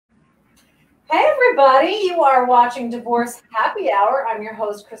everybody. You are watching Divorce Happy Hour. I'm your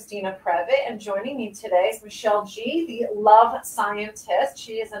host, Christina Previtt, and joining me today is Michelle G., the love scientist.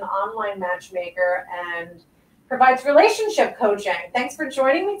 She is an online matchmaker and provides relationship coaching. Thanks for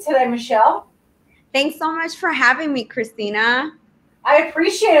joining me today, Michelle. Thanks so much for having me, Christina. I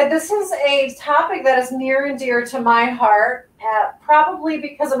appreciate it. This is a topic that is near and dear to my heart, probably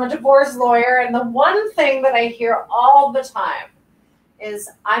because I'm a divorce lawyer, and the one thing that I hear all the time is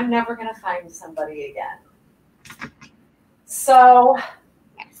I'm never going to find somebody again. So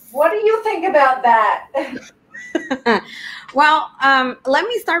what do you think about that? Well, let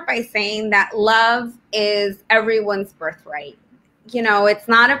me start by saying that love is everyone's birthright. You know, it's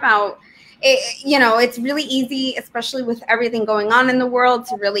not about, it's really easy, especially with everything going on in the world,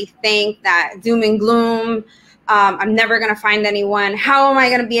 to really think that doom and gloom, I'm never going to find anyone. How am I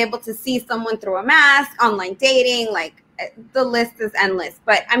going to be able to see someone through a mask, online dating, like, the list is endless,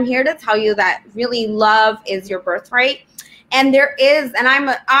 but I'm here to tell you that really love is your birthright. And there is, and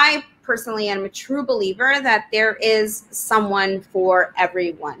I personally am a true believer that there is someone for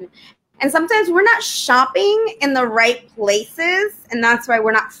everyone. And sometimes we're not shopping in the right places, and that's why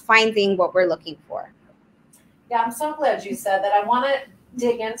we're not finding what we're looking for. Yeah, I'm so glad you said that. I want to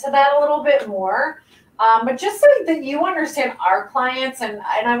dig into that a little bit more. But just so that you understand our clients, and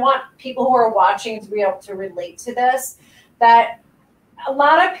I want people who are watching to be able to relate to this, that a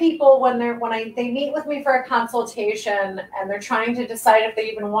lot of people, when they meet with me for a consultation and they're trying to decide if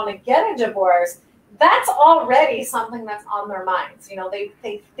they even want to get a divorce, that's already something that's on their minds. You know, they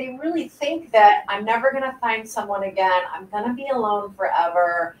really think that I'm never going to find someone again. I'm going to be alone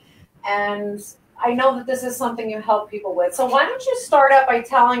forever. And I know that this is something you help people with. So why don't you start out by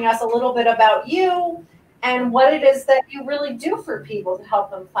telling us a little bit about you and what it is that you really do for people to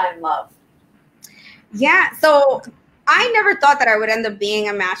help them find love. Yeah, so I never thought that I would end up being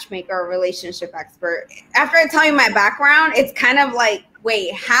a matchmaker or relationship expert. After I tell you my background, it's kind of like,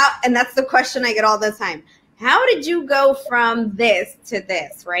 wait, how? And that's the question I get all the time. How did you go from this to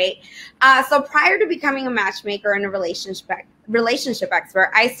this, right? So prior to becoming a matchmaker and a relationship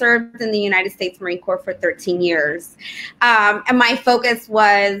expert, I served in the United States Marine Corps for 13 years. And my focus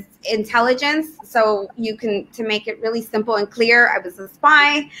was intelligence. So to make it really simple and clear, I was a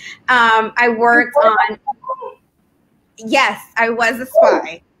spy. I worked on... Yes, I was a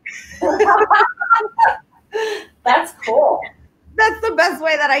spy. That's cool. That's the best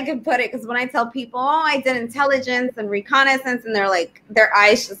way that I can put it, because when I tell people, oh, I did intelligence and reconnaissance, and they're like, their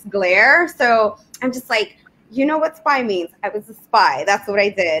eyes just glare. So I'm just like, you know what spy means? I was a spy. That's what I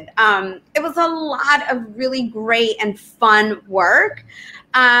did. It was a lot of really great and fun work.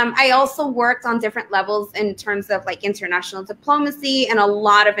 I also worked on different levels in terms of like international diplomacy and a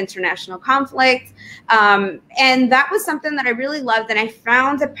lot of international conflict. And that was something that I really loved. And I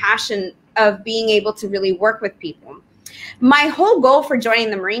found a passion of being able to really work with people. My whole goal for joining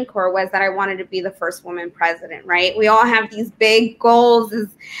the Marine Corps was that I wanted to be the first woman president, right? We all have these big goals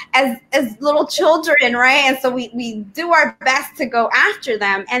as little children, right? And so we do our best to go after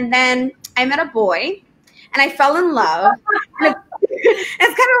them. And then I met a boy and I fell in love. It's kind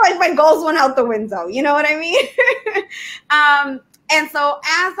of like my goals went out the window. You know what I mean? And so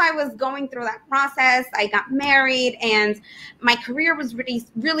as I was going through that process, I got married and my career was really,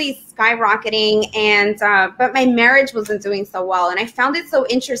 really skyrocketing. And but my marriage wasn't doing so well. And I found it so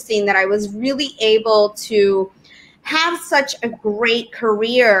interesting that I was really able to have such a great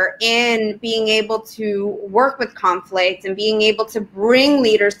career in being able to work with conflict and being able to bring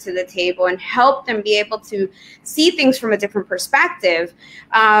leaders to the table and help them be able to see things from a different perspective,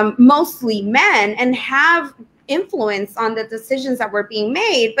 mostly men, and have influence on the decisions that were being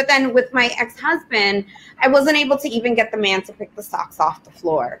made. But then with my ex-husband, I wasn't able to even get the man to pick the socks off the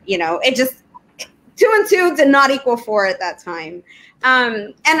floor. You know, it just, 2 and 2 did not equal 4 at that time.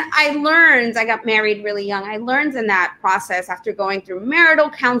 And I got married really young. I learned in that process, after going through marital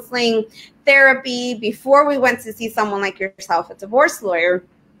counseling, therapy, before we went to see someone like yourself, a divorce lawyer,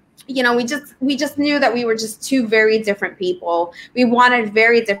 you know, we just knew that we were just two very different people. We wanted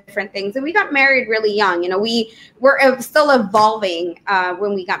very different things. And we got married really young. You know, we were still evolving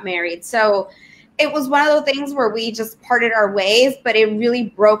when we got married. So it was one of those things where we just parted our ways, but it really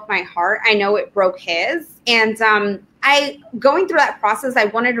broke my heart. I know it broke his. And going through that process, I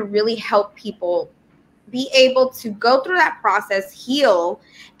wanted to really help people be able to go through that process, heal,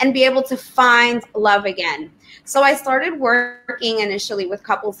 and be able to find love again. So I started working initially with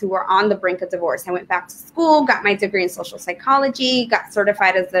couples who were on the brink of divorce. I went back to school, got my degree in social psychology, got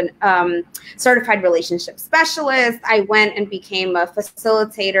certified as a certified relationship specialist. I went and became a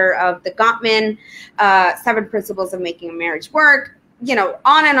facilitator of the Gottman 7 Principles of Making a Marriage Work.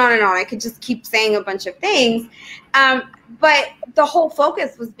 on and on and on. I could just keep saying a bunch of things. But the whole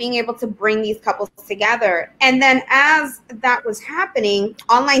focus was being able to bring these couples together. And then as that was happening,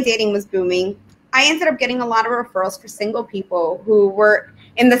 online dating was booming. I ended up getting a lot of referrals for single people who were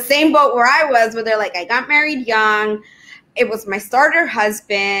in the same boat where I was, where they're like, I got married young. It was my starter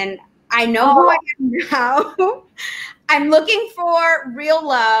husband. I know who I am now. I'm looking for real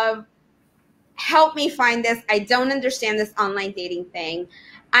love. Help me find this. I don't understand this online dating thing.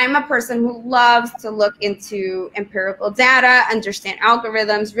 I'm a person who loves to look into empirical data, understand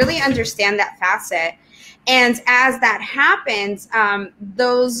algorithms, really understand that facet. And as that happened,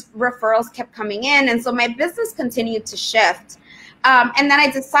 those referrals kept coming in. And so my business continued to shift. And then I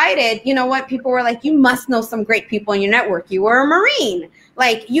decided, you know what? People were like, you must know some great people in your network. You were a Marine.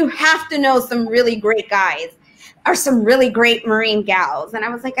 Like, you have to know some really great guys or some really great Marine gals. And I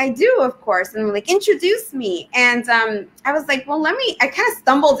was like, I do, of course. And like, introduce me. And I was like, well, I kind of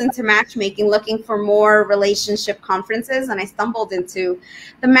stumbled into matchmaking, looking for more relationship conferences. And I stumbled into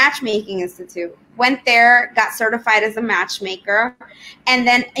the Matchmaking Institute, went there, got certified as a matchmaker, and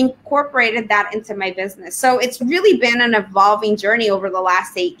then incorporated that into my business. So it's really been an evolving journey over the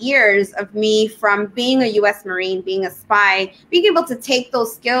last 8 years of me from being a US Marine, being a spy, being able to take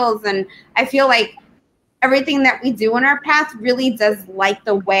those skills. And I feel like everything that we do in our path really does light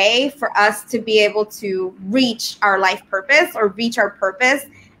the way for us to be able to reach our life purpose or reach our purpose.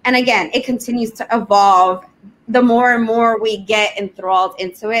 And again, it continues to evolve the more and more we get enthralled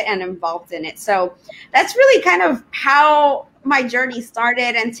into it and involved in it. So that's really kind of how my journey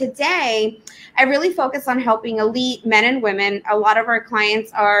started. And today I really focus on helping elite men and women. A lot of our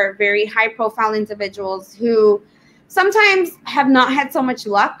clients are very high profile individuals who sometimes have not had so much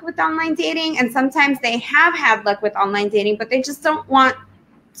luck with online dating, and sometimes they have had luck with online dating, but they just don't want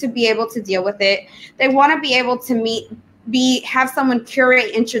to be able to deal with it. They want to be able to have someone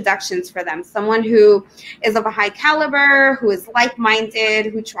curate introductions for them, someone who is of a high caliber, who is like-minded,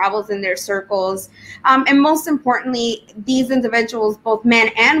 who travels in their circles. And most importantly, these individuals, both men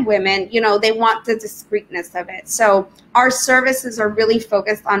and women, they want the discreetness of it. So our services are really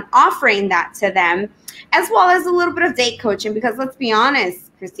focused on offering that to them, as well as a little bit of date coaching, because let's be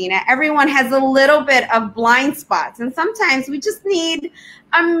honest, Christina, everyone has a little bit of blind spots. And sometimes we just need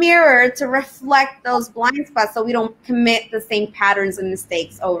a mirror to reflect those blind spots so we don't commit the same patterns and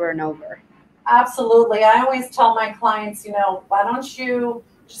mistakes over and over. Absolutely. I always tell my clients, why don't you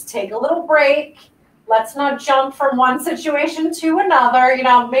just take a little break? Let's not jump from one situation to another.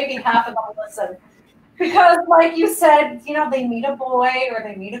 Maybe half of them listen. Because like you said, they meet a boy or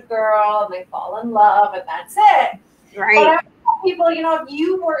they meet a girl and they fall in love and that's it. Right. But I tell people, if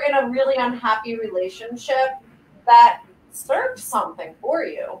you were in a really unhappy relationship, that served something for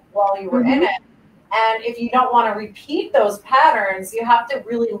you while you were in it. And if you don't want to repeat those patterns, you have to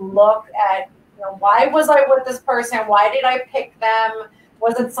really look at, why was I with this person? Why did I pick them?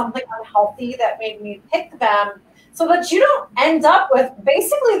 Was it something unhealthy that made me pick them? So that you don't end up with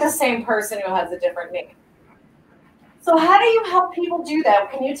basically the same person who has a different name. So how do you help people do that?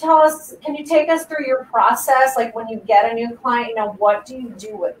 Can you take us through your process? Like when you get a new client, what do you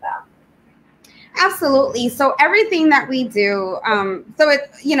do with them? Absolutely. So everything that we do,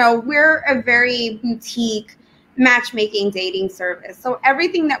 we're a very boutique matchmaking dating service. So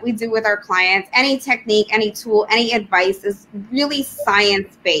everything that we do with our clients, any technique, any tool, any advice is really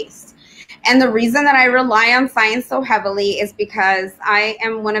science-based. And the reason that I rely on science so heavily is because I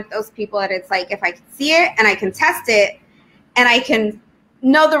am one of those people that it's like, if I can see it and I can test it and I can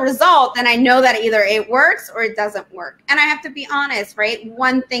know the result, then I know that either it works or it doesn't work. And I have to be honest, right?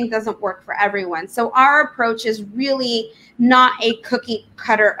 One thing doesn't work for everyone. So our approach is really not a cookie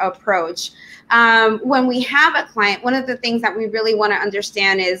cutter approach. When we have a client, one of the things that we really want to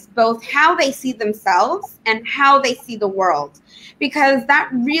understand is both how they see themselves and how they see the world, because that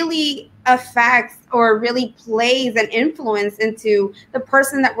really affects or really plays an influence into the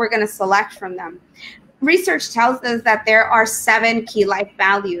person that we're going to select from them. Research tells us that there are 7 key life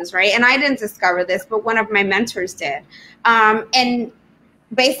values, right? And I didn't discover this, but one of my mentors did. And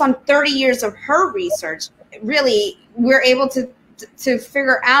based on 30 years of her research, really, we're able to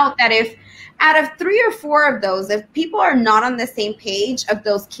figure out that if out of 3 or 4 of those, if people are not on the same page of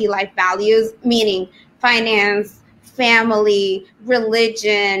those key life values, meaning finance, family,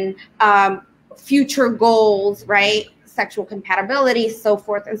 religion, future goals, right? Sexual compatibility, so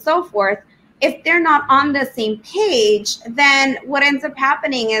forth and so forth. If they're not on the same page, then what ends up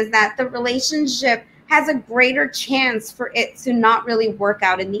happening is that the relationship has a greater chance for it to not really work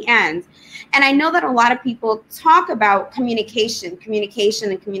out in the end. And I know that a lot of people talk about communication,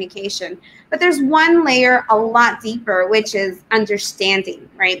 but there's one layer a lot deeper, which is understanding,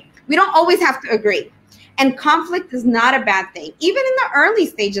 right? We don't always have to agree. And conflict is not a bad thing, even in the early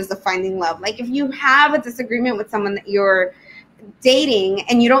stages of finding love. Like if you have a disagreement with someone that you're dating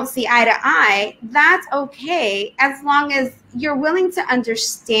and you don't see eye to eye, that's okay, as long as you're willing to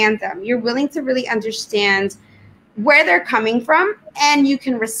understand them. You're willing to really understand where they're coming from, and you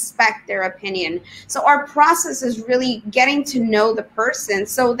can respect their opinion. So our process is really getting to know the person.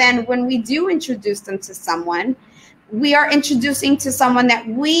 So then when we do introduce them to someone, we are introducing to someone that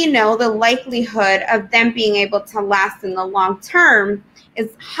we know the likelihood of them being able to last in the long term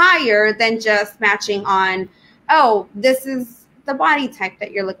is higher than just matching on, oh, this is the body type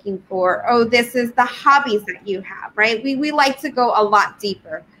that you're looking for. Oh, this is the hobbies that you have, right? We like to go a lot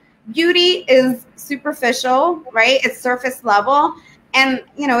deeper. Beauty is superficial, right? It's surface level. And,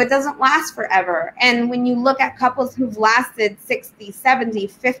 you know, it doesn't last forever. And when you look at couples who've lasted 60, 70,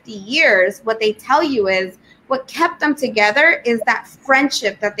 50 years, what they tell you is what kept them together is that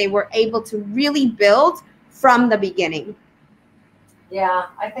friendship that they were able to really build from the beginning. Yeah,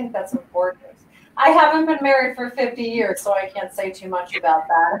 I think that's important. I haven't been married for 50 years, so I can't say too much about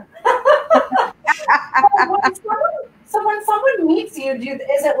that. So when someone meets you,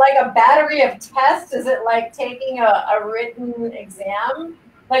 is it like a battery of tests? Is it like taking a written exam?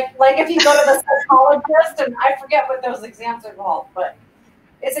 Like if you go to the psychologist, and I forget what those exams are called, but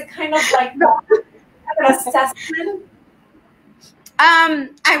is it kind of like an assessment?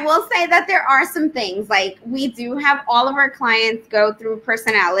 I will say that there are some things, like we do have all of our clients go through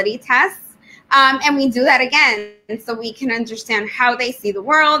personality tests. And we do that again, so we can understand how they see the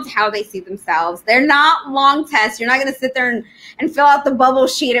world, how they see themselves. They're not long tests. You're not going to sit there and fill out the bubble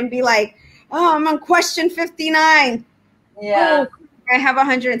sheet and be like, oh, I'm on question 59. Yeah. Oh, I have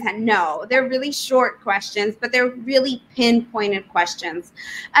 110. No, they're really short questions, but they're really pinpointed questions.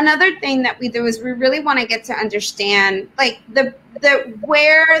 Another thing that we do is we really want to get to understand like the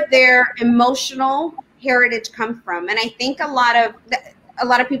where their emotional heritage comes from. And I think a lot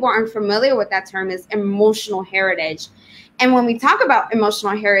of people aren't familiar with that term, is emotional heritage. And when we talk about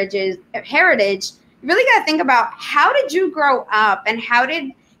emotional heritage, you really got to think about, how did you grow up and how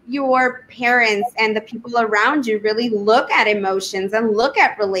did your parents and the people around you really look at emotions and look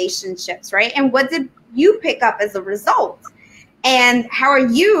at relationships, right? And what did you pick up as a result? And how are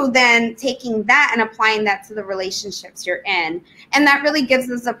you then taking that and applying that to the relationships you're in? And that really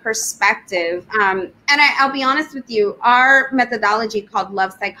gives us a perspective. And I'll be honest with you, our methodology called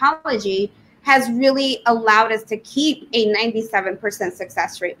Love Psychology has really allowed us to keep a 97%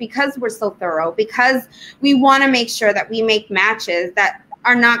 success rate, because we're so thorough, because we want to make sure that we make matches that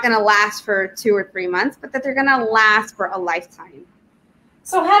are not going to last for 2 or 3 months, but that they're going to last for a lifetime.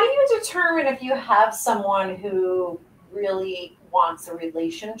 So how do you determine if you have someone who really wants a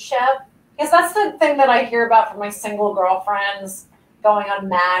relationship? Because that's the thing that I hear about from my single girlfriends going on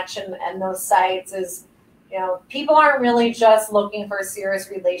Match and those sites is, you know, people aren't really just looking for a serious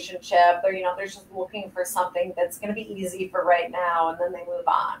relationship. They're, you know, they're just looking for something that's going to be easy for right now, and then they move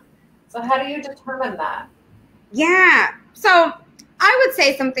on. So how do you determine that? Yeah. So I would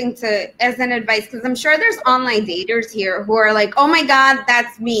say something as an advice, because I'm sure there's online daters here who are like, oh my God,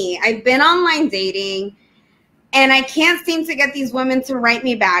 that's me. I've been online dating and I can't seem to get these women to write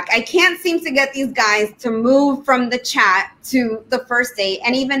me back. I can't seem to get these guys to move from the chat to the first date.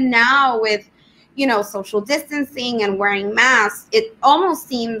 And even now with, you know, social distancing and wearing masks, it almost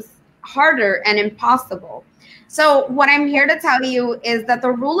seems harder and impossible. So what I'm here to tell you is that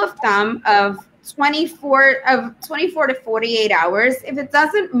the rule of thumb of 24 to 48 hours, if it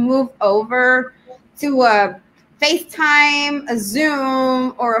doesn't move over to a FaceTime, a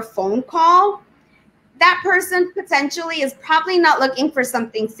Zoom, or a phone call, that person potentially is probably not looking for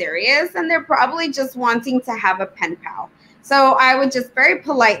something serious, and they're probably just wanting to have a pen pal. So I would just very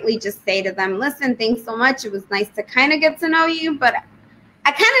politely just say to them, listen, thanks so much. It was nice to kind of get to know you, but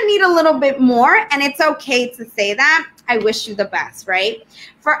I kind of need a little bit more, and it's okay to say that. I wish you the best, right?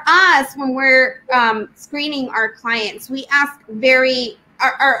 For us, when we're screening our clients, we ask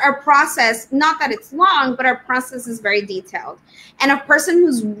our process, not that it's long, but our process is very detailed. And a person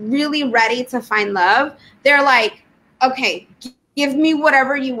who's really ready to find love, they're like, okay, give me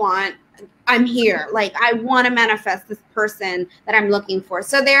whatever you want. I'm here. Like, I want to manifest this person that I'm looking for.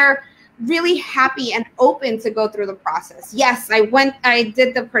 So they're really happy and open to go through the process. Yes, I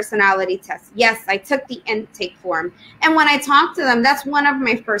did the personality test. Yes, I took the intake form. And when I talk to them, that's one of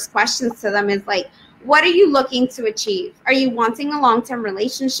my first questions to them is like, what are you looking to achieve? Are you wanting a long-term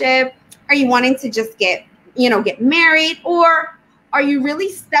relationship? Are you wanting to just get married? Or are you really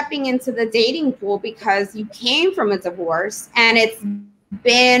stepping into the dating pool because you came from a divorce and it's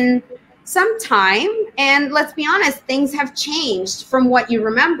been some time, and let's be honest, things have changed from what you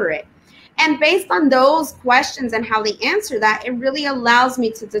remember it. And based on those questions and how they answer that, it really allows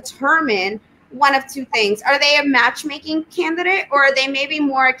me to determine one of two things. Are they a matchmaking candidate, or are they maybe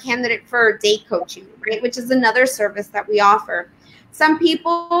more a candidate for date coaching, right? Which is another service that we offer. Some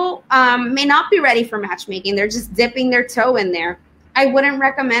people may not be ready for matchmaking. They're just dipping their toe in there. I wouldn't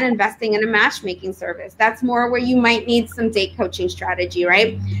recommend investing in a matchmaking service. That's more where you might need some date coaching strategy,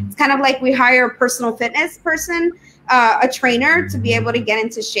 right? It's kind of like we hire a personal fitness person, a trainer to be able to get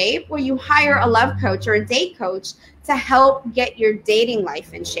into shape, or you hire a love coach or a date coach to help get your dating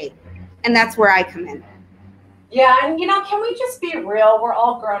life in shape. And that's where I come in. Yeah, and can we just be real? We're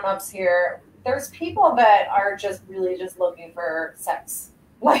all grown-ups here. There's people that are just really just looking for sex.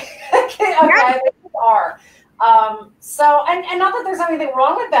 Like, okay, they are. So, and not that there's anything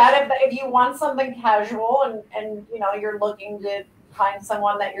wrong with that. If you want something casual and you're looking to find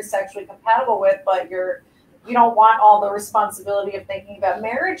someone that you're sexually compatible with, but you don't want all the responsibility of thinking about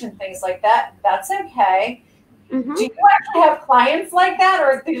marriage and things like that, that's okay. Mm-hmm. Do you actually have clients like that,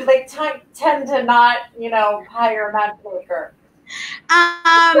 or do they tend to not, hire a matchmaker?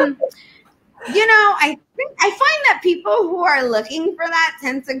 I find that people who are looking for that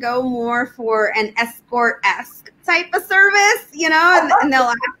tend to go more for an escort-esque type of service, and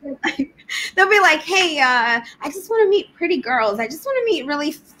they'll be like, hey, I just want to meet pretty girls. I just want to meet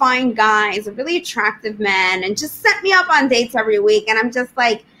really fine guys, or really attractive men, and just set me up on dates every week. And I'm just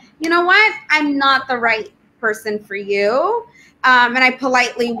like, you know what? I'm not the right person for you. And I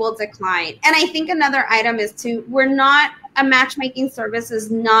politely will decline. And I think another item is a matchmaking service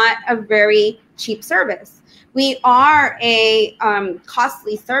is not a very cheap service. We are a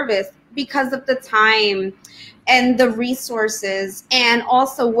costly service because of the time and the resources, and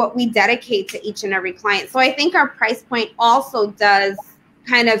also what we dedicate to each and every client. So I think our price point also does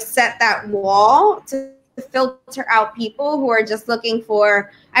kind of set that wall to filter out people who are just looking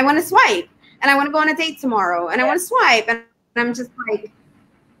for, I want to swipe, and I want to go on a date tomorrow, and I want to swipe, and I'm just like,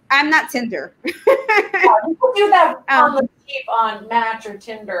 I'm not Tinder. People do that on the cheap on Match or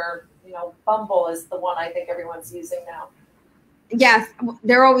Tinder. Bumble is the one I think everyone's using now. Yes,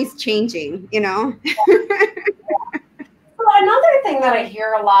 they're always changing, So another thing that I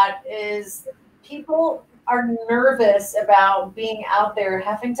hear a lot is people are nervous about being out there,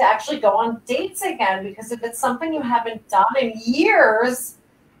 having to actually go on dates again, because if it's something you haven't done in years,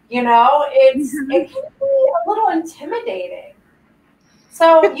 it can be a little intimidating.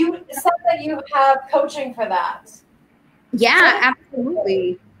 So you said that you have coaching for that. Yeah,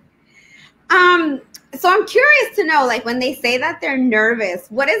 absolutely. So I'm curious to know, like, when they say that they're nervous,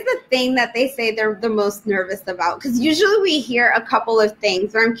 what is the thing that they say they're the most nervous about? Because usually we hear a couple of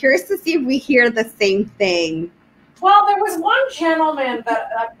things, but I'm curious to see if we hear the same thing. Well, there was one gentleman that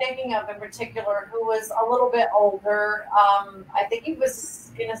I'm thinking of in particular who was a little bit older. I think he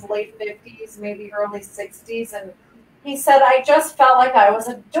was in his late 50s, maybe early 60s. And he said, I just felt like I was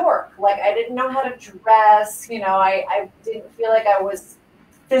a dork. Like, I didn't know how to dress. I didn't feel like I was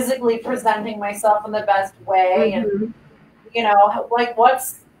physically presenting myself in the best way. Mm-hmm. And, like, what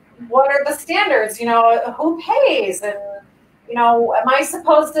are the standards? Who pays? And, am I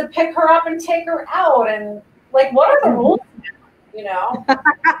supposed to pick her up and take her out? And, like, what are the rules?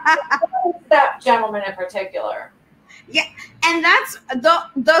 That gentleman in particular. Yeah, and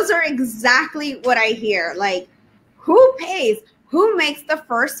those are exactly what I hear. Like, who pays? Who makes the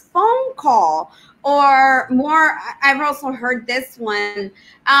first phone call? Or more, I've also heard this one.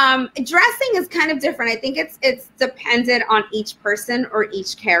 Dressing is kind of different. I think it's dependent on each person or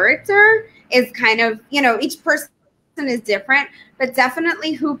each character. Is kind of, each person is different, but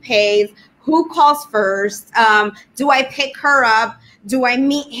definitely who pays, who calls first. Do I pick her up? Do I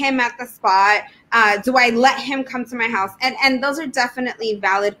meet him at the spot? Do I let him come to my house? And those are definitely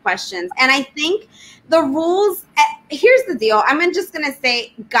valid questions. And I think the rules, here's the deal. I'm just going to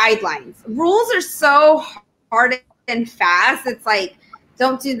say guidelines. Rules are so hard and fast. It's like,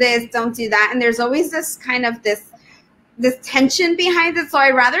 don't do this, don't do that. And there's always this kind of this tension behind it. So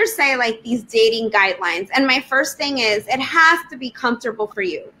I rather say like these dating guidelines. And my first thing is it has to be comfortable for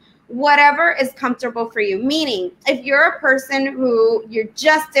you. Whatever is comfortable for you. Meaning, if you're a person who you're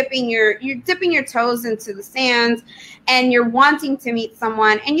just dipping your toes into the sands, and you're wanting to meet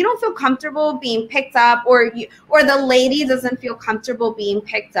someone, and you don't feel comfortable being picked up, or the lady doesn't feel comfortable being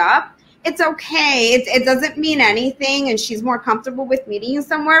picked up, it's okay. It doesn't mean anything, and she's more comfortable with meeting you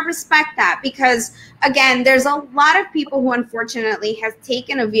somewhere. Respect that, because again, there's a lot of people who unfortunately has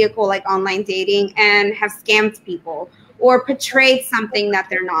taken a vehicle like online dating and have scammed people or portrayed something that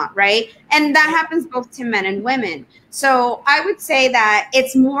they're not, right? And that happens both to men and women. So I would say that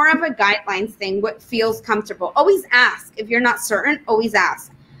it's more of a guidelines thing, what feels comfortable. Always ask. If you're not certain, always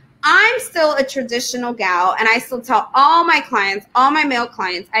ask. I'm still a traditional gal, and I still tell all my clients, all my male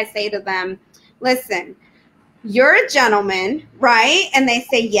clients, I say to them, listen, you're a gentleman, right? And they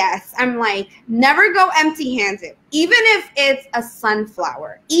say yes. I'm like, never go empty-handed. Even if it's a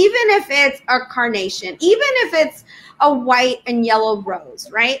sunflower, even if it's a carnation, even if it's a white and yellow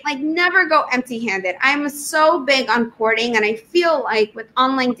rose, right? Like, never go empty-handed. I'm so big on courting, and I feel like with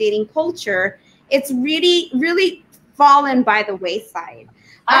online dating culture, it's really, really fallen by the wayside.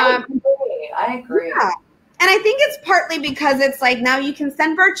 I agree. Yeah. And I think it's partly because it's like now you can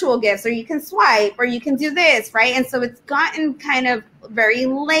send virtual gifts, or you can swipe, or you can do this, right? And so it's gotten kind of very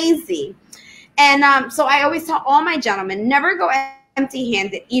lazy. And so I always tell all my gentlemen, never go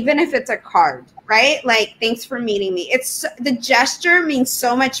empty-handed, even if it's a card, right? Like, thanks for meeting me. It's the gesture means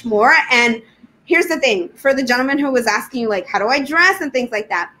so much more. And here's the thing, for the gentleman who was asking you, like, how do I dress and things like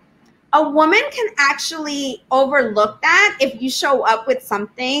that, a woman can actually overlook that if you show up with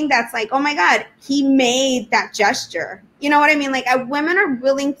something that's like, oh my God, he made that gesture. You know what I mean? Like, women are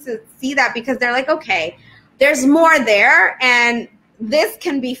willing to see that because they're like, okay, there's more there, and this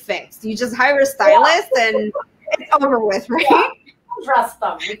can be fixed. You just hire a stylist and it's over with, right? Yeah. Dress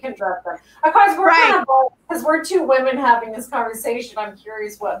them. We can dress them. Of course, we're kind of, because we're two women having this conversation. I'm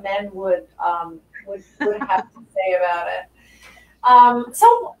curious what men would have to say about it.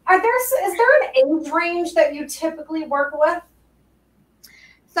 So is there an age range that you typically work with?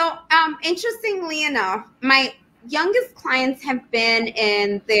 So, interestingly enough, my youngest clients have been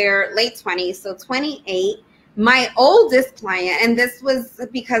in their late 20s, so 28. My oldest client, and this was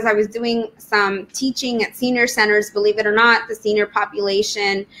because I was doing some teaching at senior centers, believe it or not, the senior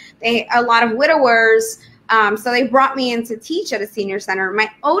population, a lot of widowers. So they brought me in to teach at a senior center. My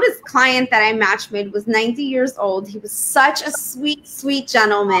oldest client that I match made was 90 years old. He was such a sweet, sweet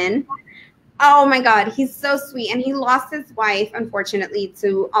gentleman. Oh my God, he's so sweet. And he lost his wife, unfortunately,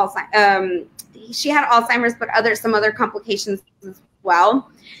 to Alzheimer's. She had Alzheimer's, but some other complications as well.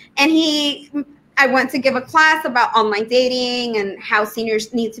 And I went to give a class about online dating and how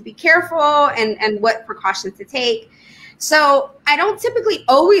seniors need to be careful and what precautions to take. So I don't typically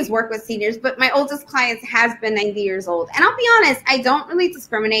always work with seniors, but my oldest clients has been 90 years old. And I'll be honest, I don't really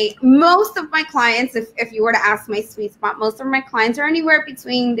discriminate. Most of my clients, if you were to ask my sweet spot, most of my clients are anywhere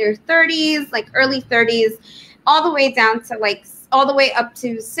between their 30s, like early 30s, all the way down to all the way up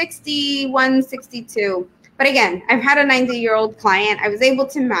to 61, 62. But again, I've had a 90-year-old client. I was able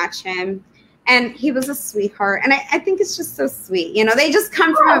to match him. And he was a sweetheart. And I think it's just so sweet. You know, they just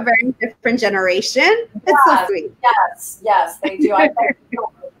come from a very different generation. It's so sweet. Yes, they do. I think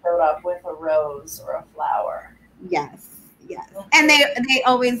people showed up with a rose or a flower. Yes. And they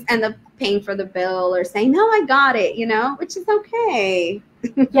always end up paying for the bill or saying, no, I got it, you know, which is okay.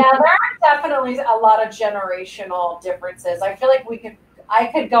 Yeah, there are definitely a lot of generational differences. I feel like I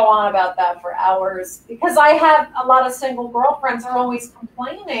could go on about that for hours, because I have a lot of single girlfriends who are always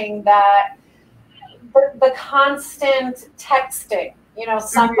complaining that the constant texting, you know,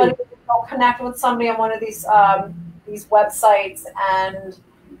 somebody will connect with somebody on one of these websites, and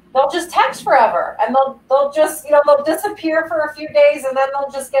they'll just text forever, and they'll just, you know, they'll disappear for a few days, and then they'll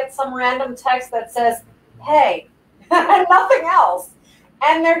just get some random text that says, hey, and nothing else.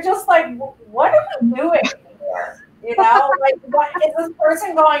 And they're just like, what are we doing here? You know, like, what, is this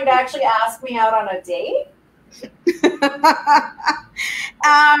person going to actually ask me out on a date?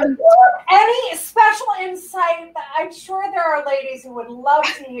 Any special insight? I'm sure there are ladies who would love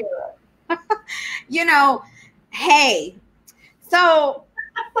to hear it. You know, hey, so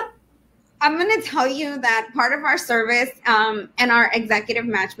I'm going to tell you that part of our service and our executive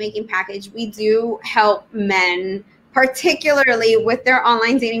matchmaking package, we do help men, particularly with their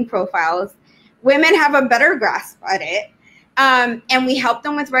online dating profiles. Women have a better grasp at it. And we help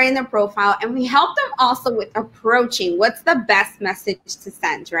them with writing their profile, and we help them also with approaching what's the best message to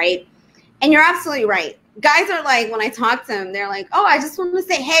send, right? And you're absolutely right. Guys are like, when I talk to them, they're like, oh, I just want to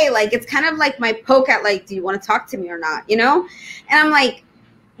say, hey, like, it's kind of like my poke at, like, do you want to talk to me or not, you know? And I'm like,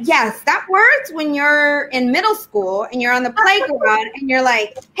 yes, that works when you're in middle school and you're on the playground and you're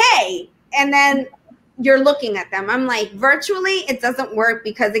like, hey, and then you're looking at them. I'm like, virtually, it doesn't work,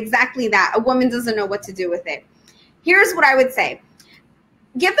 because exactly that. A woman doesn't know what to do with it. Here's what I would say.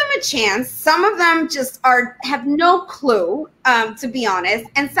 give them a chance. Some of them just have no clue, to be honest.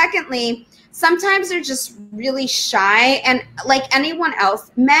 And secondly, sometimes they're just really shy. And like anyone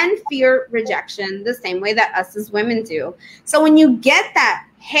else, men fear rejection the same way that us as women do. So when you get that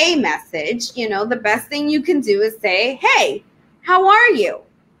hey message, the best thing you can do is say, hey, how are you?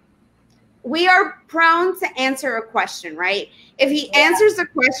 We are prone to answer a question, right? If he answers a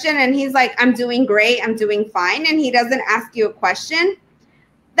question and he's like, I'm doing great, I'm doing fine, and he doesn't ask you a question,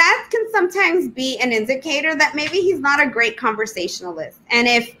 that can sometimes be an indicator that maybe he's not a great conversationalist. And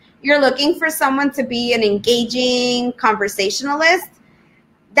if you're looking for someone to be an engaging conversationalist,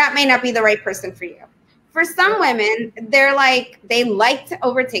 that may not be the right person for you. For some women, they like to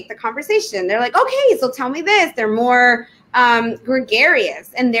overtake the conversation. They're like, okay, so tell me this. They're more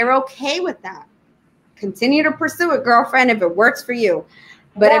gregarious, and they're okay with that. Continue to pursue it, girlfriend, if it works for you.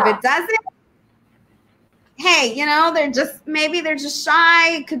 But if it doesn't, hey, they're just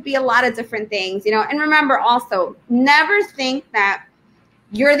shy. It could be a lot of different things, And remember also, never think that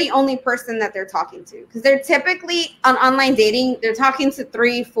you're the only person that they're talking to, because they're typically on online dating. They're talking to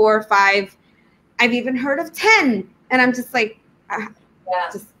 3, 4, 5. I've even heard of 10, and I'm just like,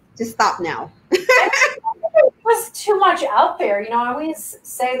 just stop now. It was too much out there. I always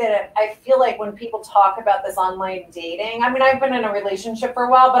say that I feel like when people talk about this online dating, I mean, I've been in a relationship for a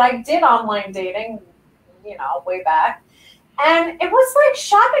while, but I did online dating, way back. And it was like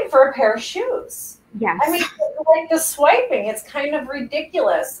shopping for a pair of shoes. Yes. I mean, like the swiping, it's kind of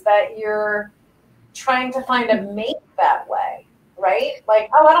ridiculous that you're trying to find a mate that way, right? Like,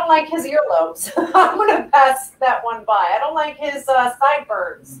 oh, I don't like his earlobes. I'm going to pass that one by. I don't like his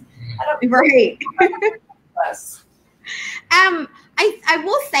sideburns. Right. I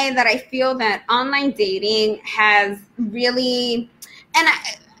will say that I feel that online dating has really, and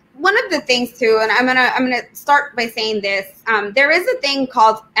one of the things too, and I'm gonna start by saying this. There is a thing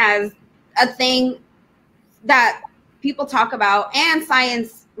called as a thing that people talk about, and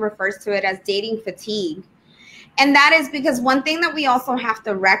science refers to it as dating fatigue. And that is because one thing that we also have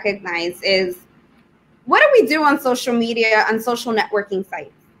to recognize is, what do we do on social media, on social networking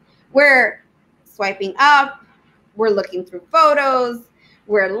sites? We're swiping up, we're looking through photos,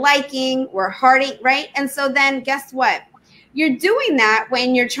 we're liking, we're hearting, right? And so then guess what? You're doing that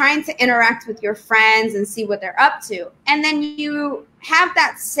when you're trying to interact with your friends and see what they're up to. And then you have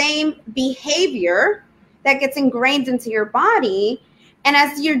that same behavior that gets ingrained into your body. And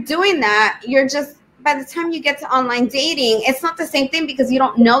as you're doing that, you're just, by the time you get to online dating, it's not the same thing because you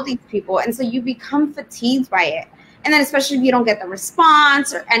don't know these people. And so you become fatigued by it. And then especially if you don't get the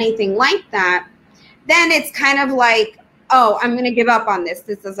response or anything like that, then it's kind of like, oh, I'm going to give up on this.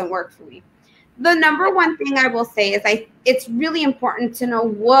 This doesn't work for me. The number one thing I will say is it's really important to know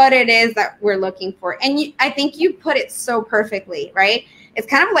what it is that we're looking for. And I think you put it so perfectly, right? It's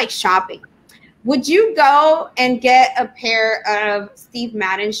kind of like shopping. Would you go and get a pair of Steve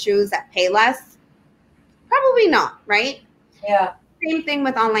Madden shoes at Payless? Probably not, right? Yeah. Same thing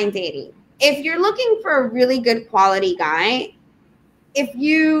with online dating. If you're looking for a really good quality guy, if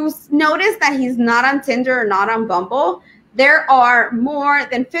you notice that he's not on Tinder or not on Bumble, there are more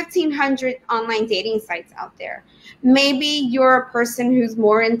than 1,500 online dating sites out there. Maybe you're a person who's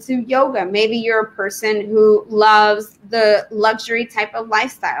more into yoga. Maybe you're a person who loves the luxury type of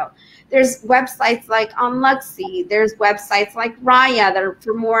lifestyle. There's websites like On Luxy. There's websites like Raya that are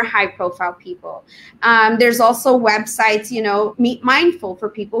for more high-profile people. There's also websites, Meet Mindful, for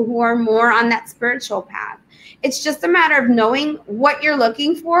people who are more on that spiritual path. It's just a matter of knowing what you're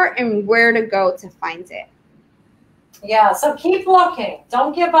looking for and where to go to find it. Yeah, so keep looking.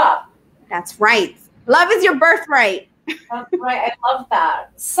 Don't give up. That's right. Love is your birthright. That's right. I love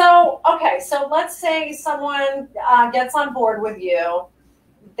that. So, okay, so let's say someone gets on board with you.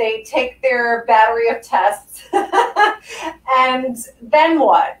 They take their battery of tests. And then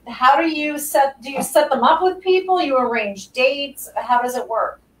what? How do you set them up with people? You arrange dates? How does it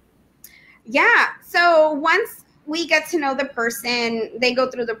work? Yeah. So once we get to know the person, they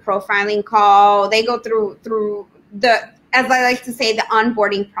go through the profiling call. They go through the, as I like to say, the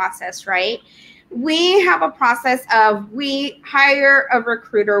onboarding process, right? We have a process of, we hire a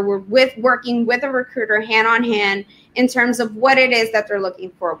recruiter. We're working with a recruiter hand on hand in terms of what it is that they're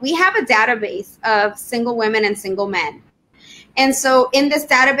looking for. We have a database of single women and single men. And so in this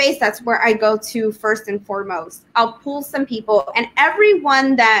database, that's where I go to first and foremost. I'll pull some people, and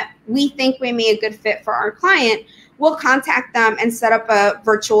everyone that we think may be a good fit for our client, we'll contact them and set up a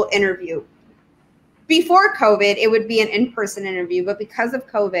virtual interview. Before COVID, it would be an in-person interview, but because of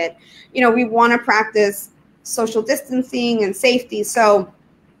COVID, we want to practice social distancing and safety. So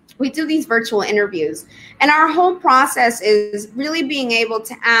we do these virtual interviews, and our whole process is really being able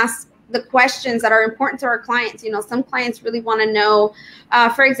to ask the questions that are important to our clients. You know, some clients really want to know,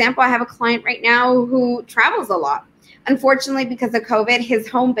 for example, I have a client right now who travels a lot. Unfortunately, because of COVID, his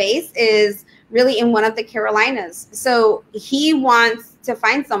home base is really in one of the Carolinas. So he wants to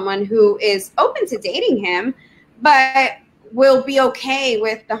find someone who is open to dating him, but will be okay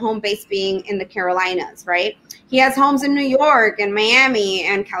with the home base being in the Carolinas, right? He has homes in New York and Miami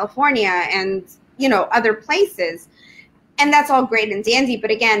and California and, you know, other places. And that's all great and dandy. But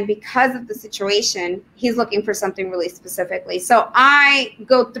again, because of the situation, he's looking for something really specifically. So I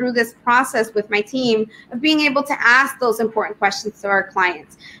go through this process with my team of being able to ask those important questions to our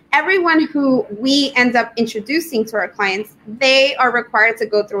clients. Everyone who we end up introducing to our clients, they are required to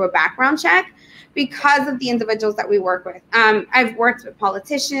go through a background check because of the individuals that we work with. I've worked with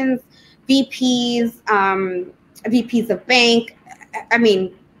politicians, VPs, VPs of bank, I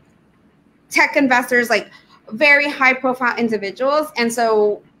mean, tech investors, like very high profile individuals. And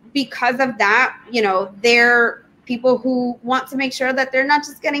so because of that, you know, they're people who want to make sure that they're not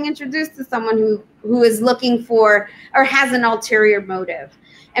just getting introduced to someone who is looking for or has an ulterior motive.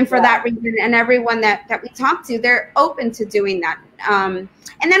 And for that reason, and everyone that we talk to, they're open to doing that. And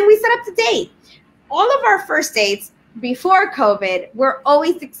then we set up the date. All of our first dates before COVID were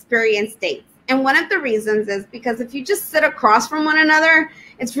always experienced dates. And one of the reasons is because if you just sit across from one another,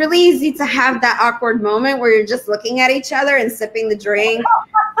 it's really easy to have that awkward moment where you're just looking at each other and sipping the drink,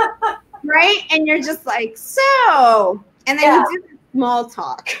 right? And you're just like, so, and then you do the small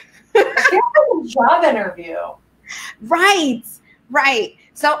talk. It's like a job interview. Right, right.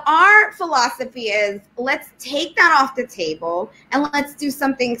 So our philosophy is let's take that off the table and let's do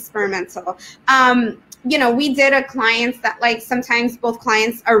something experimental. You know, we did a clients that, like, sometimes both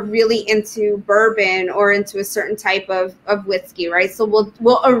clients are really into bourbon or into a certain type of whiskey, right? So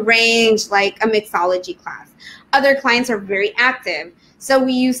we'll arrange like a mixology class. Other clients are very active. So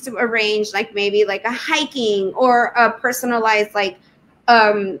we used to arrange like maybe like a hiking or a personalized like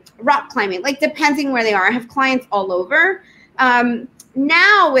rock climbing, like depending where they are. I have clients all over.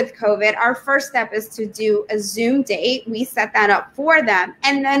 Now with COVID, our first step is to do a Zoom date. We set that up for them.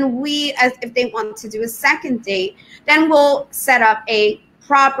 And then we, as if they want to do a second date, then we'll set up a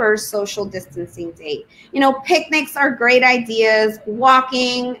proper social distancing date. You know, picnics are great ideas,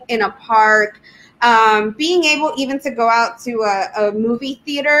 walking in a park, being able even to go out to a movie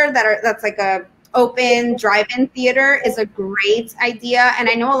theater that's like a open drive-in theater is a great idea. And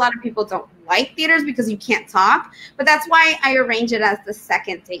I know a lot of people don't like theaters because you can't talk, but that's why I arrange it as the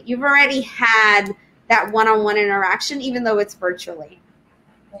second date. You've already had that one-on-one interaction, even though it's virtually.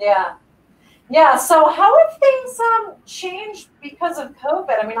 Yeah. Yeah. So how have things changed because of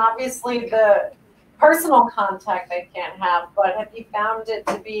COVID? I mean, obviously the personal contact I can't have, but have you found it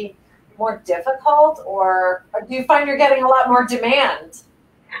to be more difficult, or do you find you're getting a lot more demand?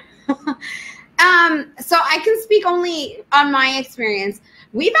 So I can speak only on my experience.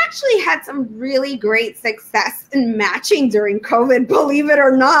 We've actually had some really great success in matching during COVID, believe it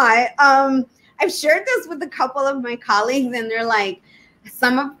or not. I've shared this with a couple of my colleagues, and they're like,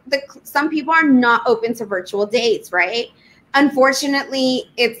 some people are not open to virtual dates, right? Unfortunately,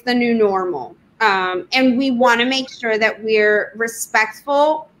 it's the new normal. And we want to make sure that we're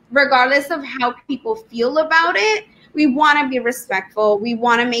respectful, regardless of how people feel about it. We want to be respectful. We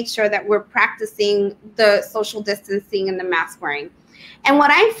want to make sure that we're practicing the social distancing and the mask wearing. And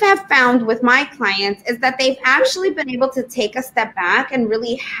what I have found with my clients is that they've actually been able to take a step back and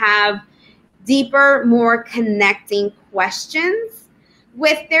really have deeper, more connecting questions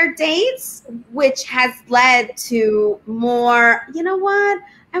with their dates, which has led to more, you know what,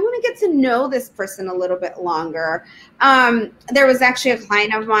 I want to get to know this person a little bit longer. There was actually a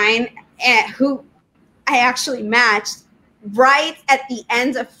client of mine who I actually matched right at the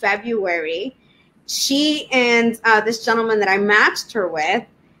end of February. She and this gentleman that I matched her with,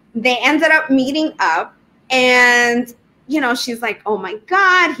 they ended up meeting up, and, you know, she's like, oh my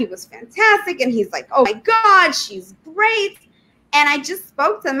God, he was fantastic. And he's like, oh my God, she's great. And I just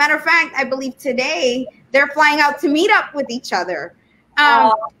spoke to them. Matter of fact, I believe today they're flying out to meet up with each other.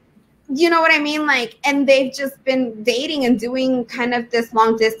 You know what I mean? Like, and they've just been dating and doing kind of this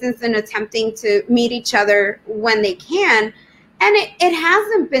long distance and attempting to meet each other when they can. And it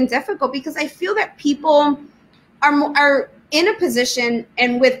hasn't been difficult because I feel that people are in a position,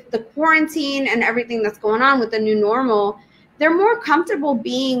 and with the quarantine and everything that's going on with the new normal, they're more comfortable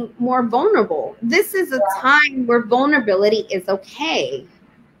being more vulnerable. This is a time where vulnerability is okay.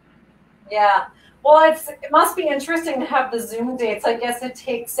 Yeah. Well, it must be interesting to have the Zoom dates. I guess it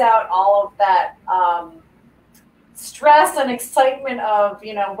takes out all of that stress and excitement of,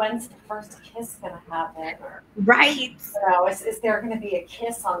 when's the first kiss going to happen? Or, right. Is there going to be a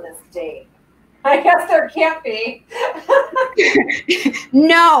kiss on this date? I guess there can't be.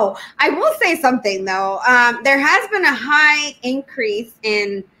 No, I will say something though. There has been a high increase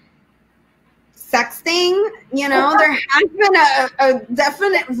in sexting. There has been a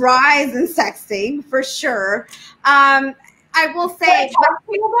definite rise in sexting for sure. I will say, talk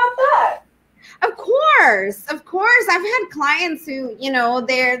to you about that. Of course. I've had clients who,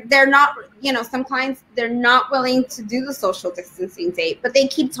 they're not, some clients, they're not willing to do the social distancing date, but they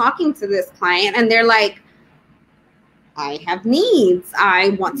keep talking to this client and they're like, I have needs. I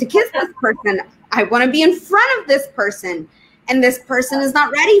want to kiss this person. I want to be in front of this person. And this person is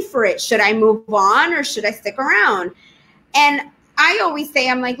not ready for it. Should I move on or should I stick around? And I always say,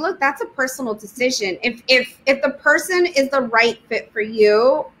 I'm like, look, that's a personal decision. If the person is the right fit for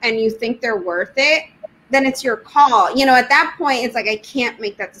you and you think they're worth it, then it's your call. At that point, it's like, I can't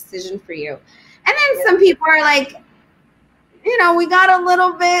make that decision for you. And then some people are like, things got a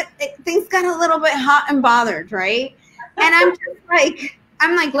little bit hot and bothered, right? And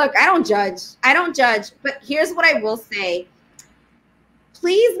I'm like, look, I don't judge. But here's what I will say.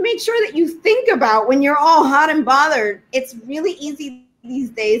 Please make sure that you think about when you're all hot and bothered. It's really easy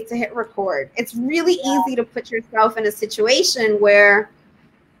these days to hit record. It's really easy to put yourself in a situation where,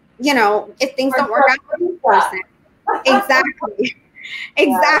 if things don't work out for this person.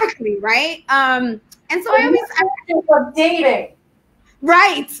 Exactly. Right. And so I always dating.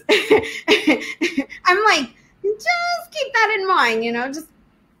 Right. I'm like, just keep that in mind, just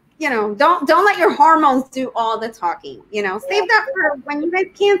don't let your hormones do all the talking. Save that for when you guys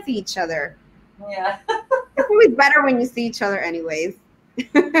can't see each other. Yeah. It's always better when you see each other anyways.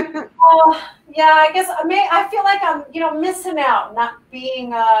 Oh, yeah, I guess I feel like I'm, missing out, not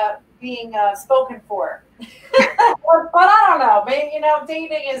being spoken for. But I don't know. Maybe,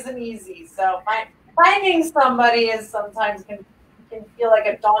 dating isn't easy. So finding somebody is sometimes can feel like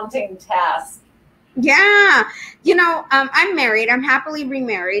a daunting task. Yeah. I'm married. I'm happily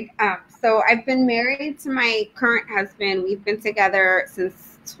remarried. So I've been married to my current husband. We've been together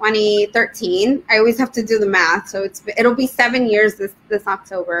since 2013. I always have to do the math. So it'll be 7 years this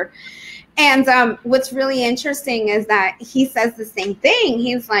October. And what's really interesting is that he says the same thing.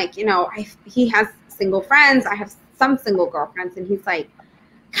 He's like, he has single friends. I have some single girlfriends. And he's like,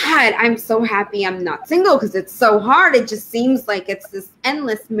 God, I'm so happy I'm not single because it's so hard. It just seems like it's this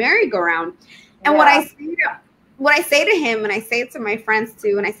endless merry-go-round. And what I say to him, and I say it to my friends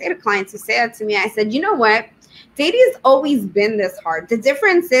too, and I say to clients who say that to me, I said, you know what? Dating has always been this hard. The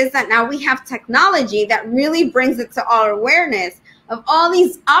difference is that now we have technology that really brings it to our awareness of all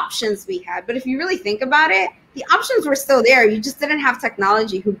these options we had. But if you really think about it, the options were still there. You just didn't have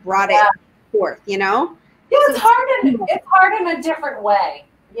technology who brought it forth, Yeah, it's hard in a different way.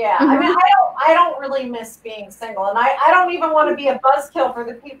 Yeah. Mm-hmm. I mean, I don't really miss being single. And I don't even want to be a buzzkill for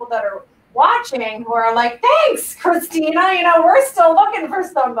the people that are watching who are like, thanks, Christina, we're still looking for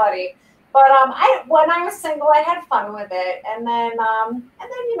somebody. But when I was single, I had fun with it, and then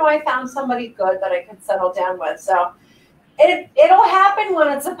I found somebody good that I could settle down with. So it'll happen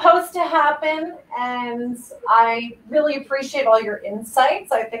when it's supposed to happen, and I really appreciate all your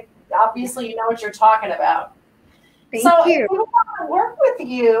insights. I think obviously you know what you're talking about. Thank you. If people want to work with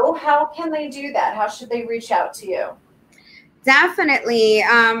you, how can they do that? How should they reach out to you? Definitely.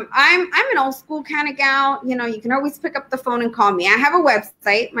 I'm an old school kind of gal. You can always pick up the phone and call me. I have a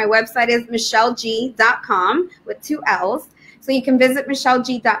website. My website is michelleg.com with 2 L's. So you can visit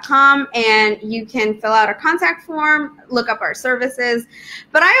michelleg.com and you can fill out a contact form, look up our services.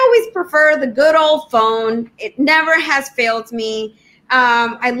 But I always prefer the good old phone. It never has failed me.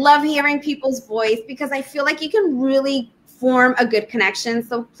 I love hearing people's voice because I feel like you can really form a good connection.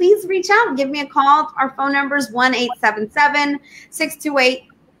 So please reach out and give me a call. Our phone number is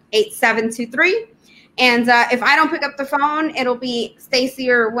 1-877-628-8723. And if I don't pick up the phone, it'll be Stacy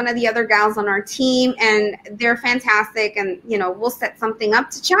or one of the other gals on our team, and they're fantastic. And, we'll set something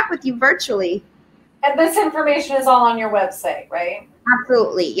up to chat with you virtually. And this information is all on your website, right?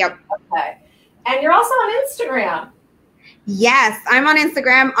 Absolutely. Yep. Okay. And you're also on Instagram. Yes, I'm on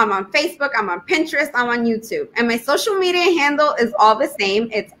Instagram, I'm on Facebook, I'm on Pinterest, I'm on YouTube. And my social media handle is all the same.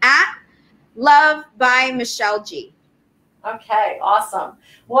 It's @LoveByMichelleG. Okay, awesome.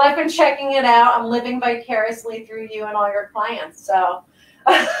 Well, I've been checking it out. I'm living vicariously through you and all your clients. So,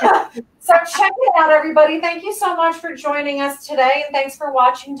 check it out, everybody. Thank you so much for joining us today. And thanks for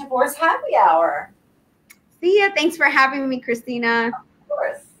watching Divorce Happy Hour. See ya. Thanks for having me, Christina. Of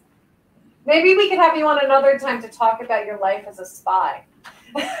course. Maybe we could have you on another time to talk about your life as a spy.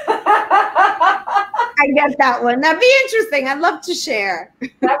 I get that one. That'd be interesting. I'd love to share.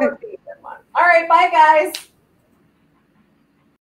 That would be a good one. All right, bye guys.